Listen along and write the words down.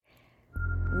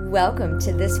Welcome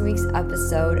to this week's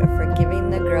episode of Forgiving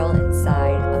the Girl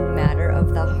Inside, a Matter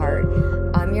of the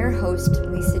Heart. I'm your host,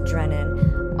 Lisa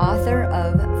Drennan, author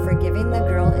of Forgiving the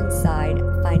Girl Inside,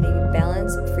 Finding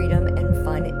Balance, Freedom, and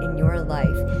Fun in Your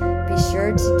Life. Be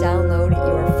sure to download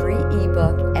your free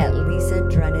ebook at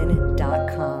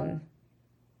lisadrennan.com.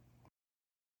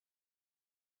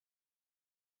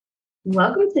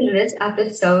 Welcome to this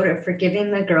episode of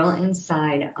Forgiving the Girl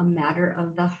Inside, a Matter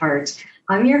of the Heart.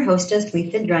 I'm your hostess,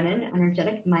 Lisa Drennan,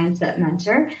 energetic mindset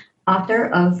mentor,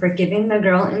 author of Forgiving the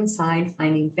Girl Inside,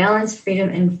 Finding Balance, Freedom,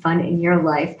 and Fun in Your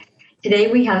Life. Today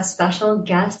we have special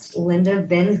guest Linda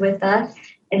Binns with us,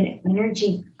 an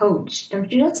energy coach.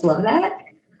 Don't you just love that?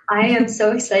 I am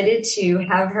so excited to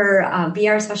have her be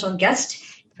our special guest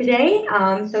today.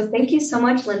 So thank you so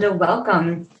much, Linda.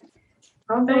 Welcome.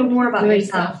 Tell us a little more about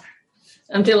yourself.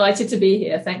 I'm delighted to be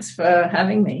here. Thanks for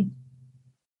having me.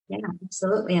 Yeah,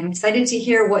 absolutely. I'm excited to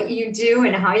hear what you do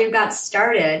and how you got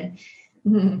started.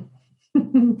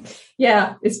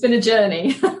 Yeah, it's been a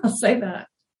journey. I'll say that.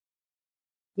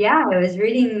 Yeah, I was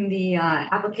reading the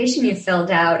application you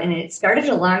filled out, and it started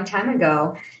a long time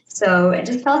ago. So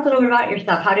just tell us a little bit about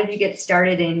yourself. How did you get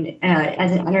started in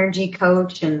as an energy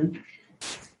coach? And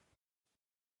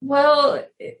well,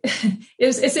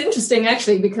 it's interesting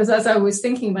actually, because as I was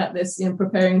thinking about this,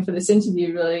 preparing for this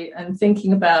interview really, and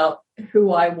thinking about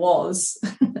who I was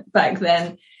back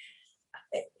then,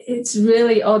 it's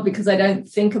really odd because I don't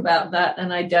think about that,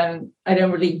 and I don't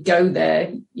really go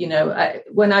there.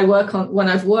 When I've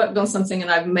worked on something and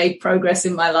I've made progress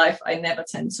in my life, I never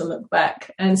tend to look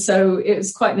back. And so it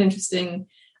was quite an interesting.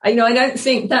 I don't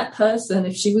think that person,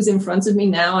 if she was in front of me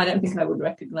now, I don't think I would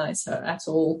recognize her at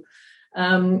all.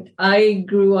 I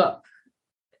grew up,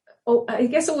 I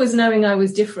guess, always knowing I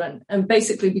was different, and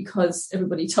basically because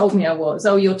everybody told me I was.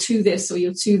 Oh, you're too this or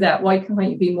you're too that. Why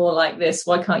can't you be more like this?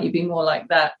 Why can't you be more like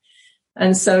that?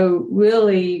 And so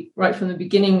really right from the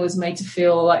beginning was made to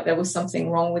feel like there was something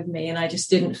wrong with me and I just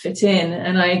didn't fit in.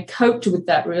 And I coped with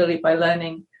that really by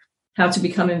learning how to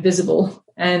become invisible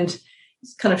and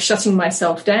kind of shutting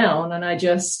myself down. And I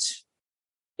just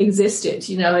existed,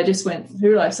 I just went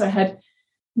through life. So I had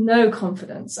no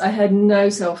confidence. I had no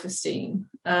self-esteem.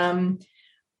 And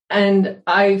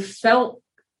I felt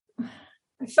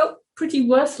pretty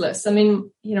worthless. I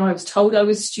was told I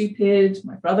was stupid.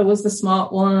 My brother was the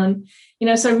smart one,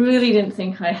 so I really didn't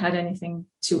think I had anything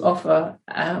to offer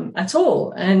at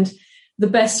all. And the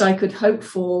best I could hope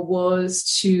for was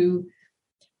to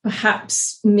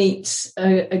perhaps meet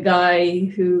a guy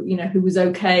who was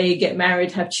okay, get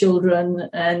married, have children,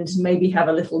 and maybe have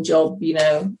a little job,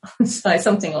 so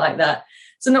something like that.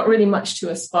 So not really much to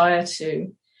aspire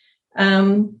to.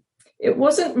 It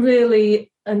wasn't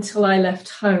really until I left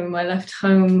home. I left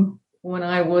home when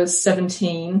I was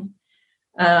 17,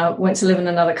 went to live in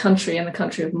another country, in the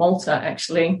country of Malta,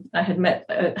 actually. I had met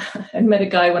a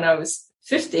guy when I was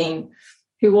 15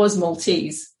 who was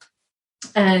Maltese.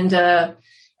 And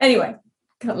anyway,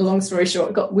 cut the long story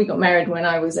short, we got married when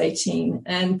I was 18.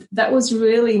 And that was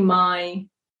really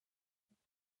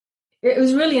it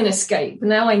was really an escape.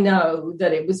 Now I know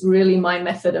that it was really my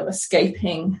method of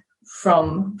escaping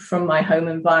from my home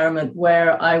environment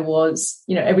where I was,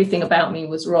 everything about me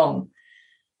was wrong.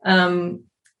 And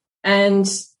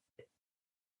so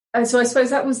I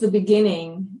suppose that was the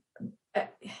beginning.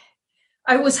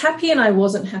 I was happy and I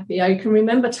wasn't happy. I can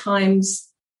remember times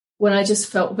when I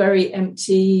just felt very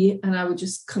empty and I would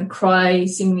just kind of cry,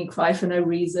 seemingly cry for no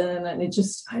reason. And it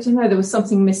just, I don't know, there was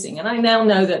something missing. And I now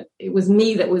know that it was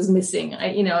me that was missing.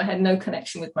 I had no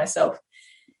connection with myself.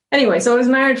 Anyway, so I was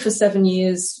married for 7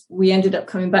 years. We ended up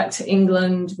coming back to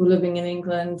England. We're living in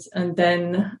England. And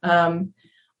then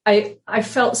I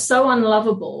felt so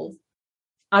unlovable.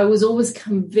 I was always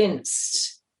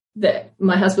convinced that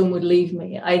my husband would leave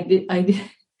me.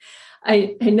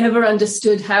 I never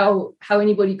understood how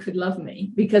anybody could love me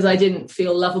because I didn't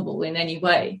feel lovable in any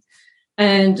way.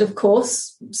 And of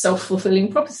course,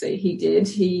 self-fulfilling prophecy. He did.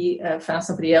 He found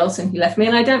somebody else and he left me.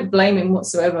 And I don't blame him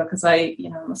whatsoever because I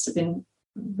must have been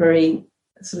very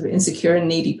sort of insecure and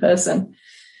needy person.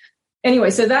 Anyway,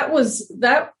 so that was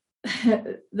then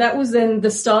the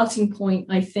starting point,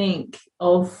 I think,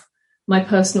 of my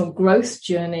personal growth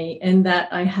journey, in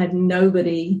that I had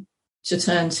nobody to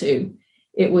turn to.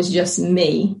 It was just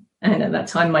me, and at that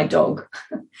time, my dog.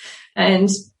 And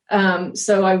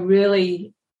so I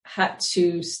really had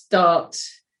to start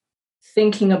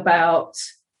thinking about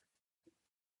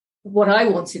what I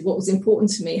wanted, what was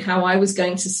important to me, how I was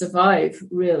going to survive,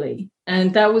 really.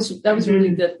 And that was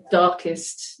really the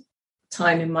darkest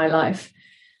time in my life.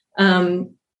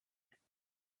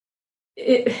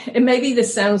 maybe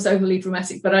this sounds overly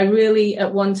dramatic, but I really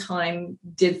at one time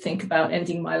did think about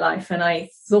ending my life. And I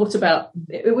thought about,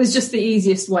 it was just the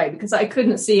easiest way because I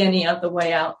couldn't see any other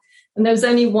way out. And there was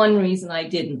only one reason I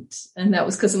didn't, and that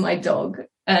was because of my dog.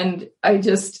 And I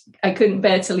couldn't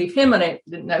bear to leave him, and I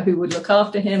didn't know who would look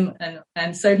after him.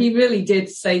 And so he really did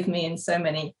save me in so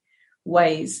many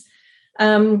ways.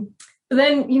 But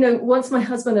then, once my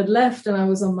husband had left and I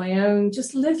was on my own,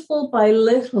 just little by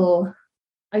little,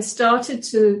 I started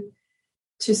to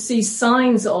see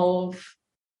signs of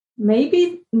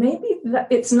maybe that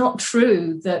it's not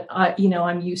true that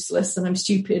I'm useless and I'm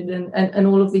stupid and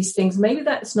all of these things. Maybe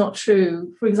that's not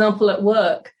true. For example, at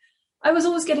work, I was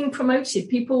always getting promoted.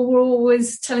 People were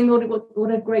always telling me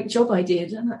what a great job I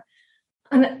did.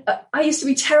 And I used to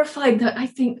be terrified that I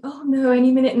think, oh no,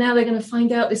 any minute now they're going to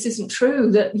find out this isn't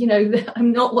true, that, that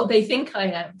I'm not what they think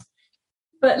I am.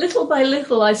 But little by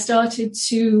little, I started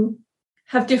to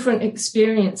have different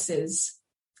experiences.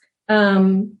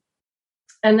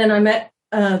 And then I met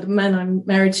the man I'm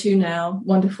married to now,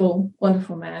 wonderful,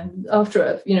 wonderful man,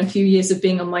 after a few years of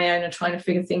being on my own and trying to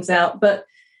figure things out. But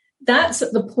that's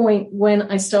at the point when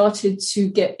I started to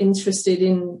get interested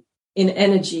in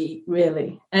energy,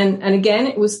 really. And again,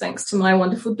 it was thanks to my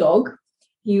wonderful dog.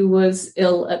 He was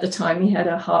ill at the time. He had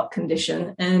a heart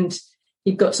condition, and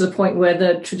he got to the point where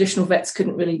the traditional vets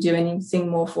couldn't really do anything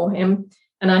more for him.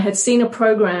 And I had seen a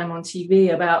program on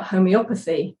TV about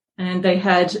homeopathy, and they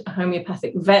had a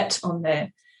homeopathic vet on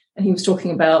there. And he was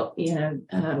talking about,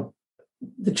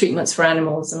 the treatments for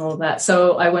animals and all of that.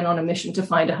 So I went on a mission to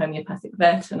find a homeopathic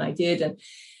vet, and I did. And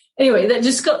anyway, that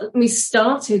just got me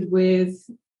started with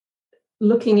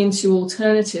looking into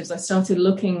alternatives. I started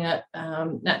looking at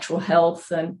natural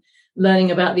health and learning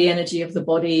about the energy of the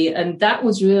body. And that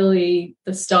was really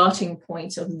the starting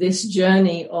point of this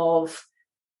journey of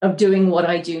doing what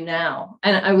I do now.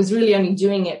 And I was really only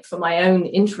doing it for my own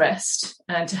interest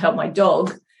and to help my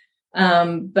dog.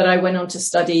 But I went on to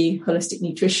study holistic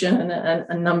nutrition and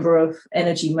a number of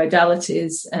energy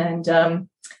modalities. And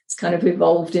it's kind of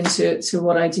evolved into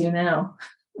what I do now.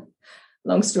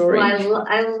 Long story. Well,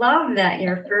 I love that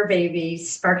your fur baby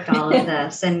sparked all of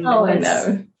this. And I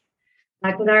know.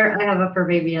 Because I have a fur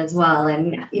baby as well.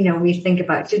 And, we think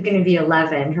about, she's going to be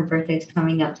 11. Her birthday's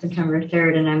coming up September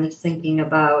 3rd. And I'm just thinking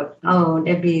about,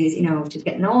 Debbie's, she's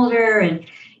getting older. And,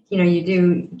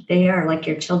 they are like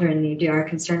your children. You are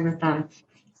concerned with them.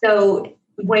 So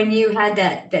when you had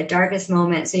that darkest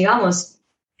moment, so you almost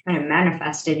kind of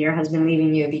manifested your husband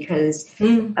leaving you because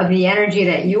of the energy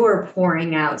that you were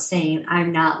pouring out, saying,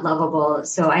 I'm not lovable.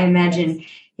 So I imagine,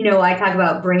 I talk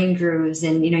about brain grooves,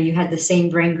 and, you had the same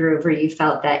brain groove where you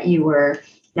felt that you were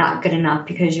not good enough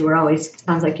because you were always,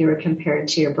 sounds like you were compared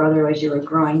to your brother as you were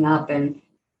growing up, and,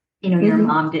 your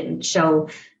mom didn't show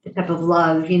the type of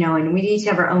love, and we each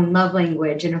have our own love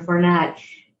language. And if we're not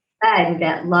fed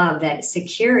that love, that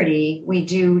security, we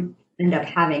do end up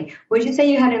having. Would you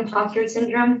say you had imposter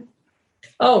syndrome?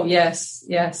 Oh, yes,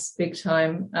 big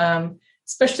time.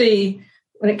 Especially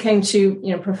when it came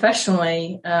to,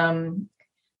 professionally,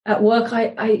 at work,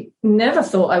 I never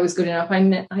thought I was good enough. I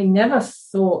never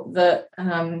thought that,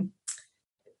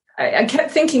 I kept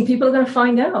thinking people are going to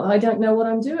find out I don't know what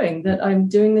I'm doing, that I'm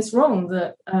doing this wrong,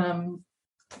 that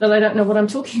I don't know what I'm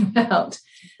talking about.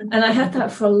 And I had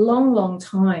that for a long, long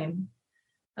time.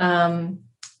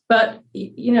 But,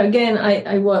 again,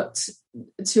 I worked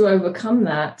to overcome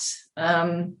that.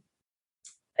 And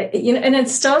it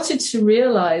started to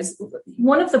realize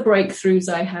one of the breakthroughs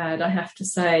I had, I have to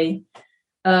say,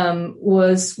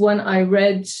 was when I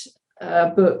read a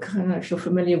book, I don't know if you're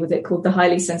familiar with it, called The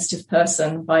Highly Sensitive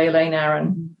Person by Elaine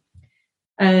Aron.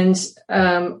 And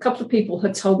a couple of people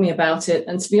had told me about it.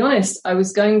 And to be honest, I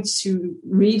was going to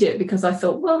read it because I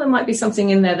thought, well, there might be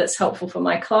something in there that's helpful for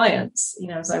my clients,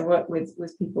 as I work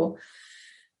with people.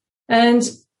 And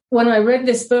when I read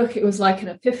this book, it was like an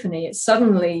epiphany. It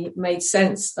suddenly made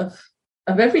sense of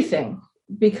everything,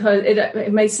 because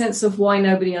it made sense of why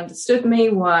nobody understood me,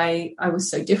 why I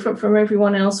was so different from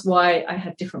everyone else, why I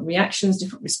had different reactions,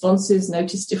 different responses,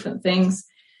 noticed different things.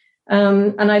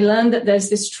 And I learned that there's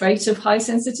this trait of high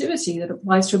sensitivity that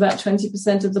applies to about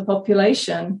 20% of the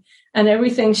population. And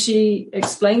everything she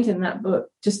explained in that book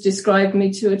just described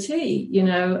me to a T,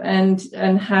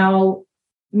 and how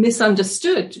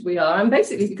misunderstood we are. And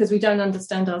basically because we don't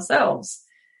understand ourselves.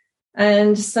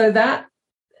 And so that,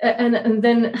 and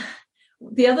then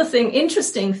the other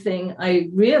interesting thing, I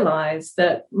realized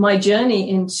that my journey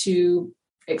into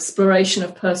exploration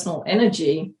of personal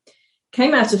energy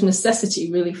came out of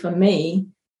necessity, really, for me,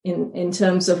 in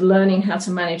terms of learning how to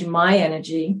manage my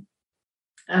energy.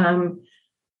 And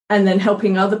and then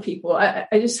helping other people. I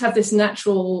just have this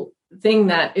natural thing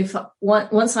that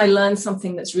once I learn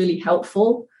something that's really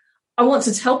helpful, I want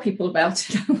to tell people about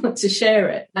it. I want to share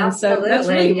it. And Absolutely, so that's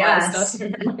really why yes. I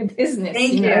started my business.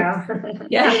 Thank you.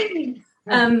 Yeah.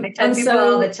 I tell people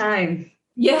all the time.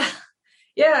 Yeah.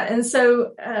 Yeah. And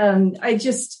so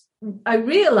I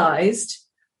realized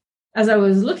as I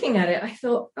was looking at it, I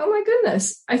thought, oh my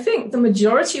goodness, I think the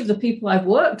majority of the people I've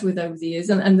worked with over the years,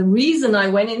 and the reason I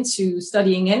went into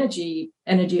studying energy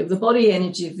of the body,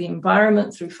 energy of the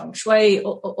environment through feng shui,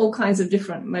 all kinds of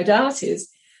different modalities,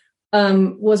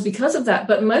 was because of that.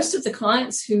 But most of the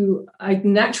clients who I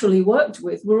naturally worked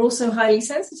with were also highly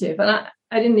sensitive. And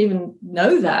I didn't even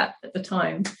know that at the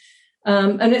time.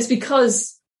 And it's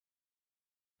because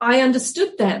I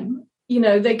understood them.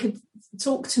 They could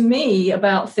talk to me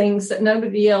about things that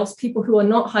nobody else, people who are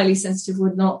not highly sensitive,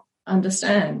 would not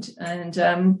understand.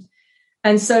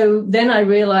 And so then I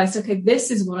realized, okay,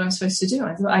 this is what I'm supposed to do.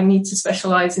 I thought I need to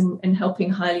specialize in helping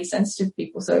highly sensitive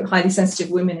people, so highly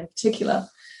sensitive women in particular.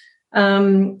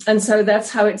 And so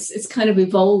that's how it's kind of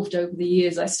evolved over the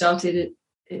years. I started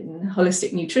in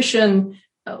holistic nutrition,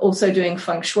 also doing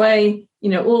feng shui,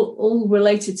 all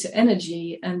related to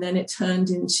energy. And then it turned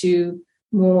into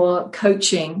more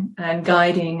coaching and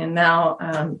guiding, and now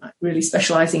really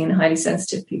specializing in highly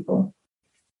sensitive people.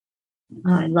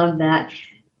 Oh, I love that.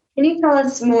 Can you tell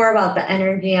us more about the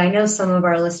energy? I know some of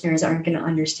our listeners aren't going to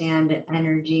understand an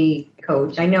energy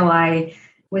coach. I know I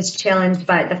was challenged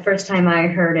by it the first time I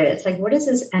heard it. It's like, what is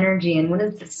this energy and what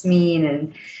does this mean?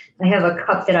 And I have a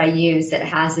cup that I use that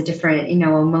has the different,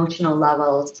 emotional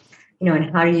levels,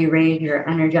 and how do you raise your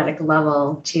energetic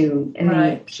level to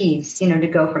peace, to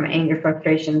go from anger,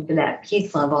 frustration to that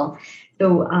peace level.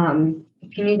 So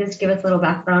can you just give us a little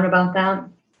background about that?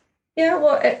 Yeah,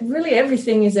 well, really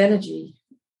everything is energy.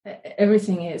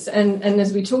 Everything is. And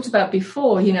as we talked about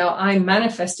before, I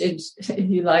manifested, if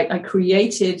you like, I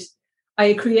created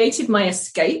my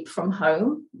escape from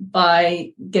home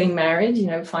by getting married,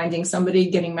 finding somebody,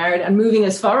 getting married and moving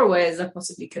as far away as I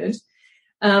possibly could.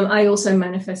 I also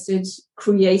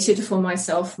created for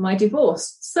myself my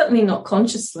divorce, certainly not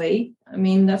consciously. I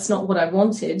mean, that's not what I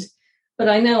wanted, but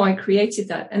I know I created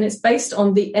that. And it's based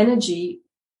on the energy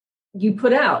you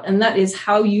put out. And that is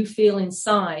how you feel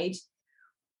inside,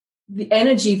 the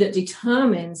energy that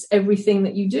determines everything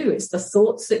that you do. It's the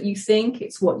thoughts that you think,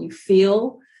 it's what you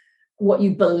feel, what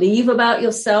you believe about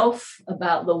yourself,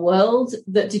 about the world,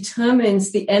 that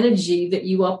determines the energy that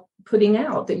you are putting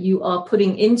out, that you are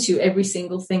putting into every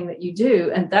single thing that you do.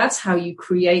 And that's how you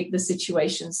create the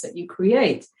situations that you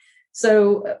create.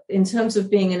 So in terms of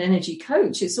being an energy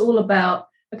coach, it's all about,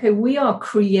 okay, we are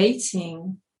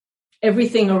creating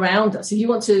everything around us. If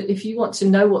you want to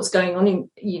know what's going on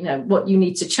in, what you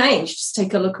need to change, just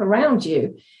take a look around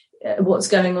you, what's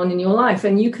going on in your life.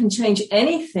 And you can change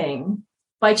anything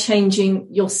by changing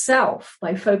yourself,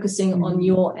 by focusing on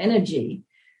your energy.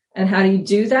 And how do you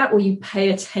do that? Well, you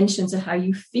pay attention to how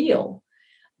you feel,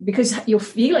 because your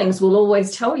feelings will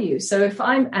always tell you. So if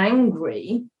I'm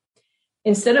angry,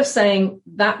 instead of saying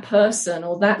that person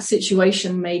or that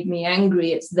situation made me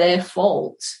angry, it's their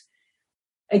fault,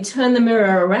 I turn the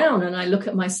mirror around and I look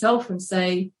at myself and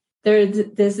say, there's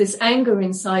this anger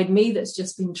inside me that's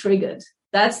just been triggered.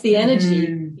 That's the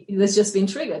energy that's just been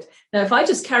triggered. Now, if I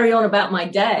just carry on about my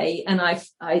day and I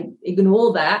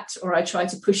ignore that, or I try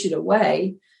to push it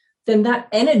away, then that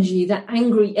energy, that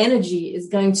angry energy, is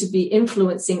going to be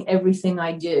influencing everything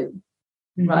I do,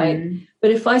 right?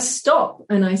 But if I stop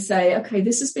and I say, okay,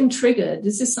 this has been triggered,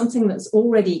 this is something that's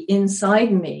already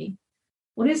inside me,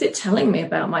 what is it telling me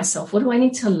about myself? What do I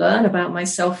need to learn about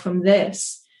myself from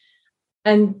this?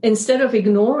 And instead of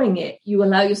ignoring it, you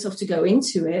allow yourself to go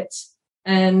into it.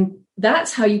 And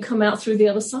that's how you come out through the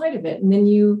other side of it. And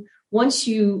then once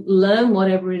you learn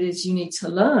whatever it is you need to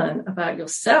learn about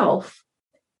yourself,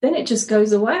 then it just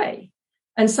goes away.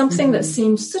 And something that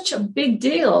seems such a big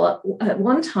deal at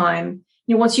one time,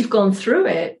 once you've gone through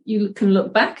it, you can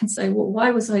look back and say, well,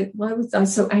 why was I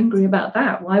so angry about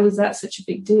that? Why was that such a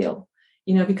big deal?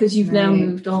 Because you've now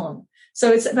moved on.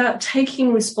 So it's about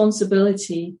taking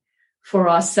responsibility for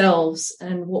ourselves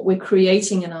and what we're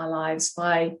creating in our lives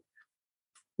by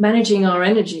managing our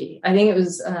energy. I think it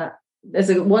was, there's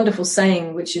a wonderful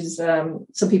saying, which is,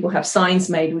 some people have signs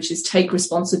made, which is take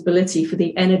responsibility for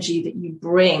the energy that you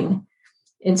bring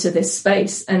into this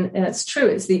space. And it's true.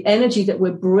 It's the energy that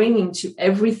we're bringing to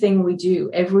everything we do,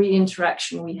 every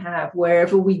interaction we have,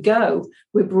 wherever we go,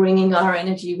 we're bringing our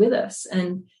energy with us.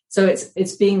 And so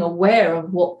it's being aware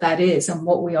of what that is and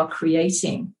what we are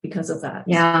creating because of that.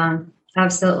 Yeah,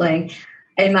 absolutely.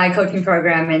 In my coaching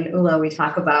program in ULA, we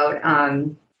talk about,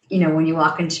 when you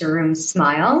walk into a room,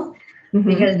 smile,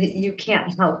 because you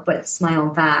can't help but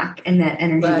smile back, and that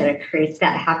energy that it creates,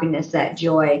 that happiness, that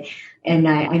joy. And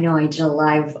I know I did a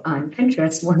live on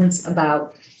Pinterest once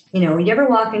about, you ever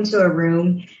walk into a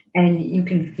room and you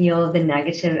can feel the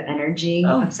negative energy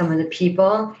of some of the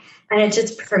people. And it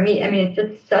just, for me, it's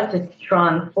just such a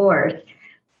strong force.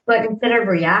 But instead of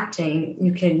reacting,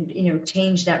 you can,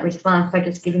 change that response by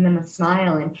just giving them a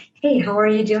smile and, hey, how are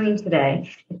you doing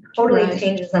today? It totally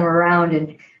changes them around.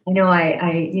 And I know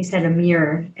you said a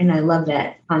mirror, and I love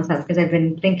that concept because I've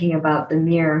been thinking about the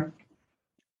mirror.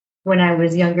 When I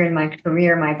was younger in my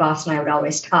career, my boss and I would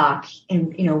always talk,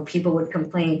 and, people would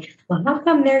complain, well, how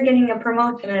come they're getting a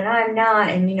promotion and I'm not?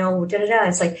 And, da-da-da.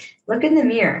 It's like, look in the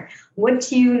mirror. What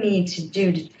do you need to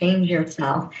do to change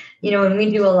yourself? And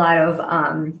we do a lot of,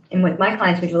 and with my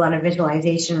clients, we do a lot of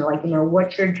visualization, like,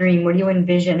 what's your dream? What do you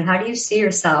envision? How do you see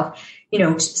yourself,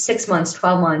 6 months,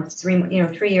 12 months,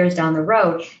 3 years down the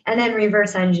road, and then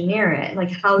reverse engineer it.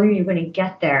 Like, how are you going to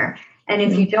get there? And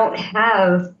if you don't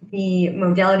have the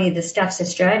modality, the steps, the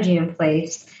strategy in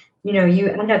place, you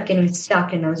end up getting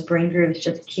stuck in those brain grooves,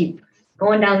 just keep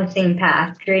going down the same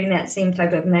path, creating that same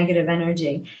type of negative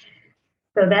energy.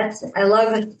 So I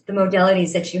love the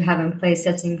modalities that you have in place.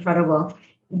 That's incredible.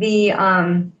 What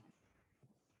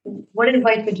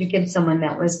advice would you give someone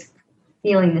that was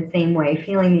feeling the same way,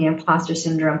 feeling the imposter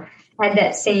syndrome, had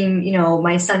that same,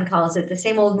 my son calls it the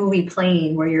same old movie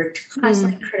playing, where you're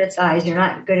constantly criticized, you're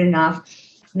not good enough,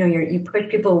 you push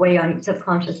people away on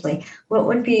subconsciously. What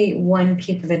would be one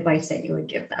piece of advice that you would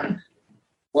give them?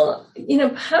 Well,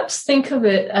 perhaps think of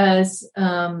it as,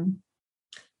 when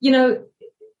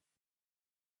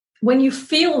you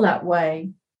feel that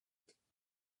way,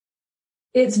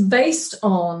 it's based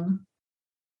on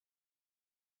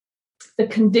the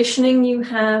conditioning you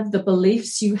have, the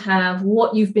beliefs you have,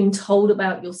 what you've been told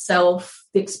about yourself,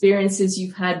 the experiences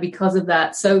you've had because of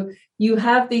that. So you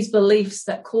have these beliefs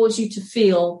that cause you to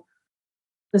feel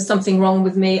there's something wrong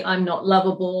with me, I'm not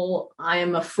lovable, I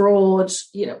am a fraud,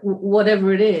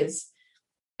 whatever it is.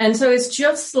 And so it's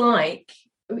just like,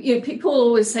 people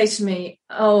always say to me,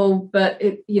 oh, but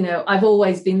I've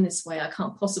always been this way, I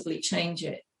can't possibly change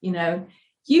it.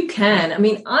 You can.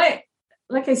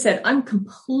 Like I said, I'm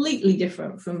completely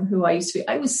different from who I used to be.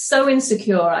 I was so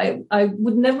insecure. I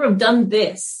would never have done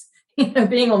this,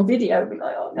 being on video. I'd be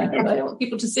like, oh, no, I don't want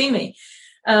people to see me.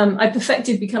 I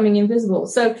perfected becoming invisible.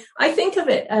 So I think of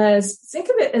it as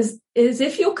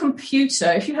if your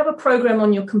computer, if you have a program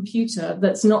on your computer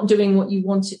that's not doing what you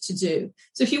want it to do.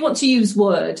 So if you want to use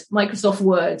Word, Microsoft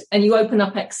Word, and you open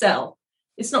up Excel,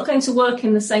 it's not going to work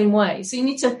in the same way. So you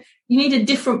need a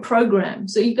different program.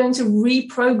 So you're going to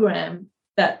reprogram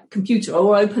that computer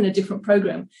or open a different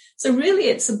program. So really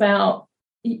it's about,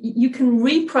 you can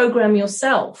reprogram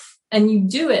yourself, and you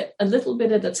do it a little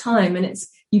bit at a time, and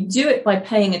you do it by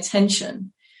paying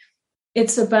attention.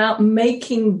 It's about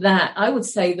making that, I would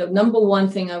say the number one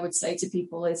thing I would say to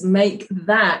people is make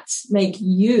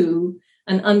you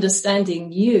and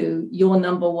understanding you your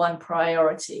number one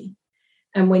priority.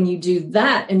 And when you do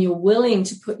that and you're willing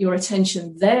to put your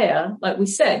attention there, like we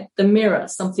said, the mirror,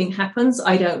 something happens,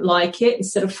 I don't like it.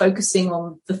 Instead of focusing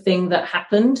on the thing that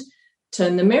happened,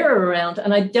 turn the mirror around.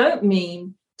 And I don't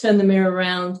mean turn the mirror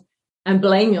around and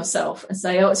blame yourself and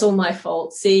say, oh, it's all my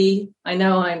fault. See, I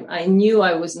knew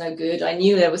I was no good. I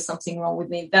knew there was something wrong with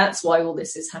me. That's why all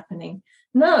this is happening.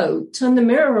 No, turn the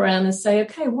mirror around and say,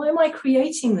 okay, why am I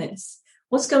creating this?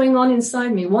 What's going on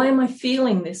inside me? Why am I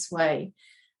feeling this way?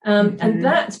 And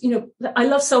that, I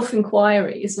love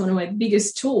self-inquiry. It's one of my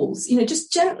biggest tools.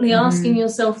 Just gently asking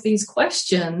yourself these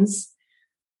questions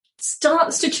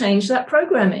starts to change that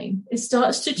programming. It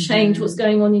starts to change what's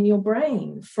going on in your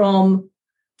brain from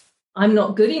I'm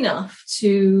not good enough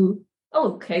to,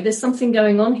 oh, okay, there's something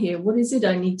going on here. What is it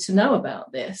I need to know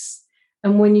about this?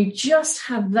 And when you just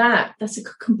have that, that's a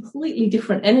completely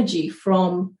different energy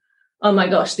from, oh my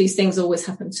gosh, these things always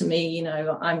happen to me.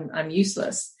 I'm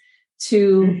useless.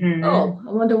 To, oh,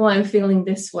 I wonder why I'm feeling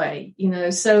this way,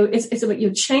 so it's about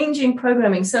you're changing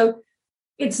programming. So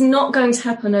it's not going to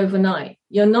happen overnight.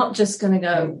 You're not just going to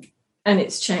go and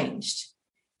it's changed.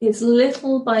 It's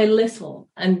little by little,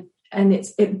 and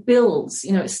it builds,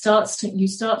 you start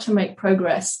to make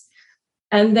progress.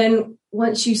 And then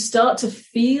once you start to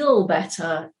feel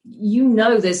better,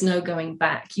 there's no going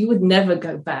back. You would never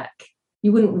go back.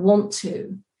 You wouldn't want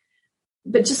to.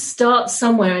 But just start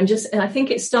somewhere, and I think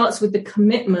it starts with the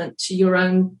commitment to your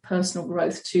own personal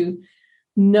growth, to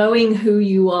knowing who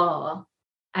you are,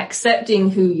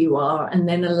 accepting who you are, and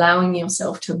then allowing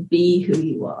yourself to be who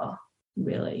you are,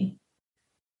 really.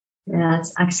 Yeah,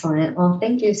 that's excellent. Well,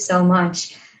 thank you so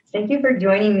much. Thank you for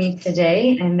joining me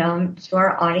today. And to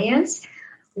our audience,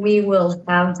 we will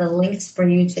have the links for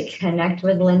you to connect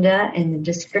with Linda in the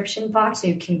description box so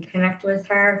you can connect with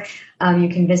her. You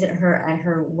can visit her at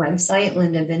her website,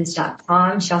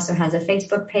 lindabins.com. She also has a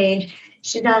Facebook page.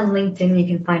 She's on LinkedIn.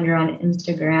 You can find her on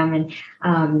Instagram.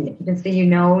 And just so you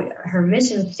know, her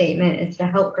mission statement is to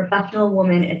help professional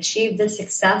women achieve the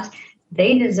success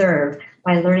they deserve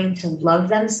by learning to love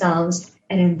themselves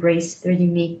and embrace their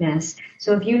uniqueness.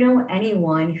 So if you know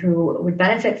anyone who would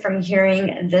benefit from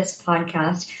hearing this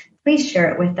podcast, please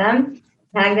share it with them.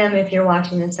 Tag them if you're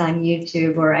watching this on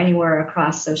YouTube or anywhere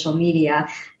across social media.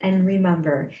 And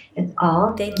remember, it's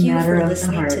all Thank you matter for of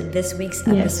listening the heart. to this week's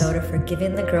episode of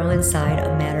Forgiving the Girl Inside,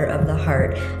 A Matter of the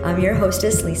Heart. I'm your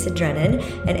hostess, Lisa Drennan,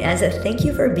 and as a thank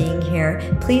you for being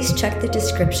here, please check the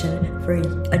description for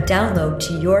a download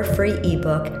to your free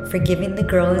ebook, Forgiving the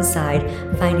Girl Inside,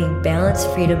 Finding Balance,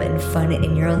 Freedom, and Fun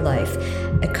in Your Life,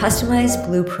 a customized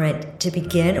blueprint to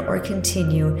begin or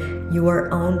continue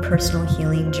your own personal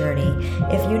healing journey.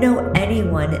 If you know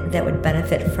anyone that would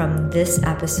benefit from this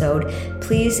episode,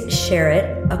 please share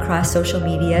it across social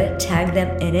media, tag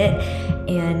them in it,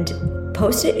 and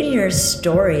post it in your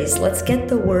stories. Let's get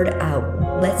the word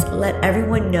out. Let's let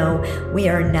everyone know we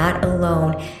are not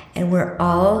alone and we're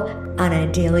all on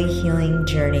a daily healing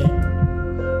journey.